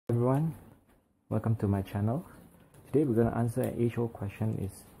Everyone, welcome to my channel. Today we're going to answer an age-old question,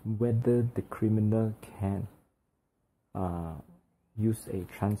 is whether the criminal can use a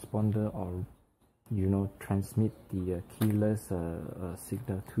transponder or transmit the keyless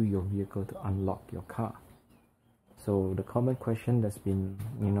signal to your vehicle to unlock your car. So the common question that's been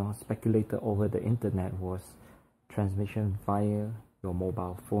speculated over the internet was transmission via your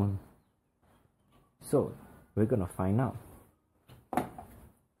mobile phone. So we're gonna find out.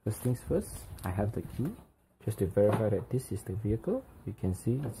 First things first, I have the key just to verify that this is the vehicle. You can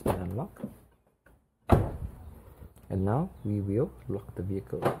see it's been unlocked, and now we will lock the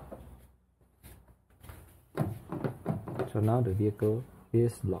vehicle. So now the vehicle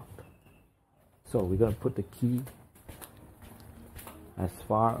is locked. So we're gonna put the key as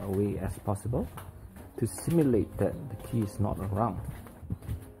far away as possible to simulate that the key is not around.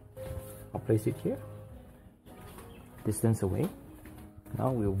 I'll place it here, distance away. Now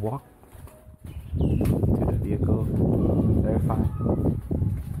we'll walk to the vehicle, verify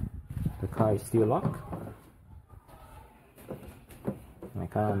the car is still locked. I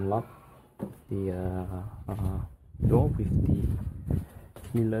can unlock the door with the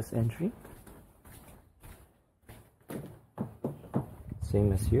keyless entry.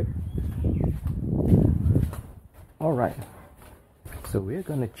 Same as here. Alright, so we're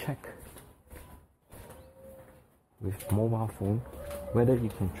gonna check with mobile phone whether you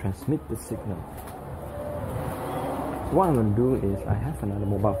can transmit the signal. So what I'm gonna do is, I have another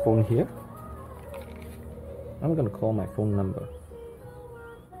mobile phone here. I'm gonna call my phone number.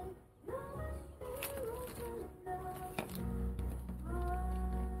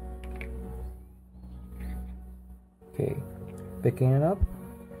 Okay, picking it up.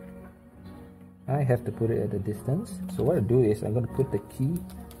 I have to put it at a distance. So what I do is, I'm going to put the key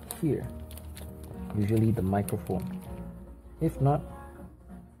here, usually the microphone. If not,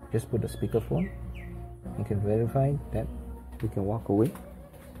 just put the speakerphone. You can verify that you can walk away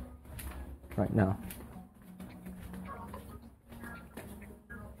right now.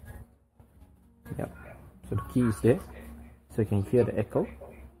 Yep, so the key is there, so you can hear the echo.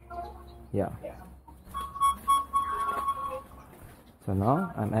 Yeah. So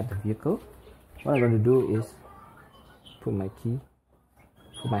now I'm at the vehicle. What I'm going to do is put my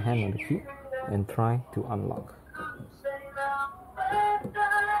hand on the key and try to unlock.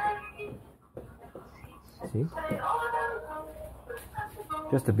 See?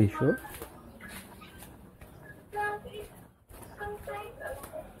 Just to be sure.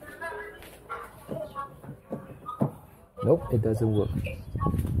 Nope, it doesn't work.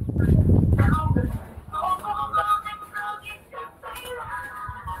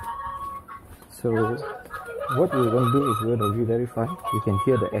 So what we're going to do is we're going to re-verify. You can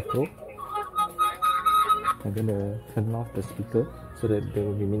hear the echo. I'm going to turn off the speaker so that they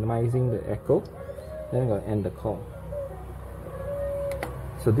will be minimizing the echo. Then I'm going to end the call.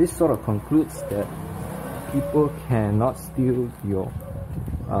 So this sort of concludes that people cannot steal your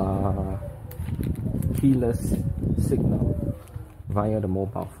keyless signal via the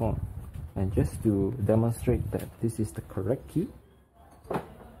mobile phone. And just to demonstrate that this is the correct key,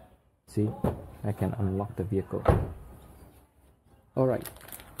 see, I can unlock the vehicle. Alright,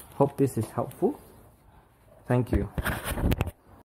 hope this is helpful. Thank you.